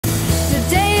The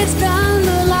day is gone,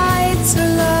 the lights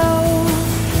are low.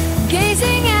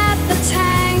 Gazing at the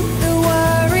tank, the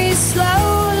worries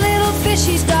slow. Little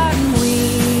fishies dart and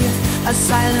weave a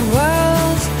silent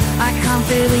world I can't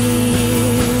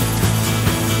believe.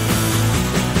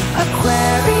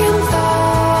 Aquarium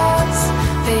thoughts,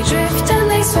 they drift and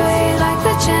they sway like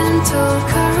the gentle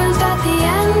current at the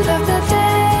end of the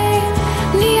day.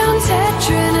 Neon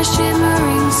tetra in a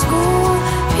shimmering school,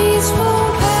 peaceful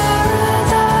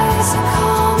paradise, a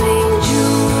calming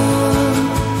jewel.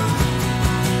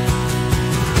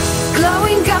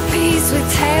 Glowing guppies with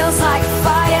tails like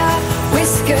fire,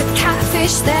 whiskered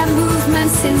catfish, their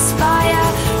movements inspire.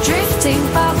 Drifting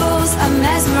bubbles, a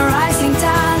mesmerizing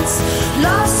dance,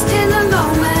 lost in the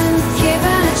moment,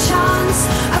 given a chance.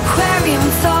 Aquarium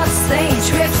thoughts, they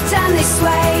drift and they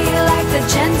sway like the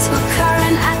gentle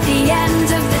current at the end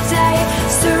of the day.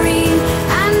 Serene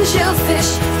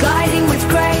angelfish gliding with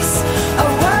grace, a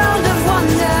world of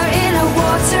wonder in a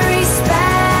watery space.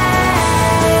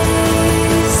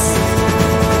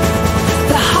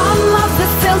 The hum of the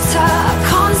filter, a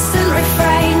constant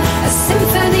refrain, a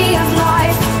symphony of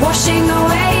life washing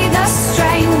away the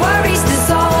strain. Worries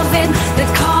dissolve in the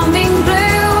calming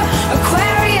blue.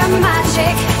 Aquarium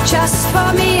magic just for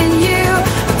me and you.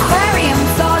 Aquarium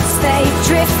thoughts, they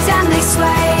drift and they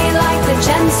sway like the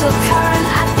gentle current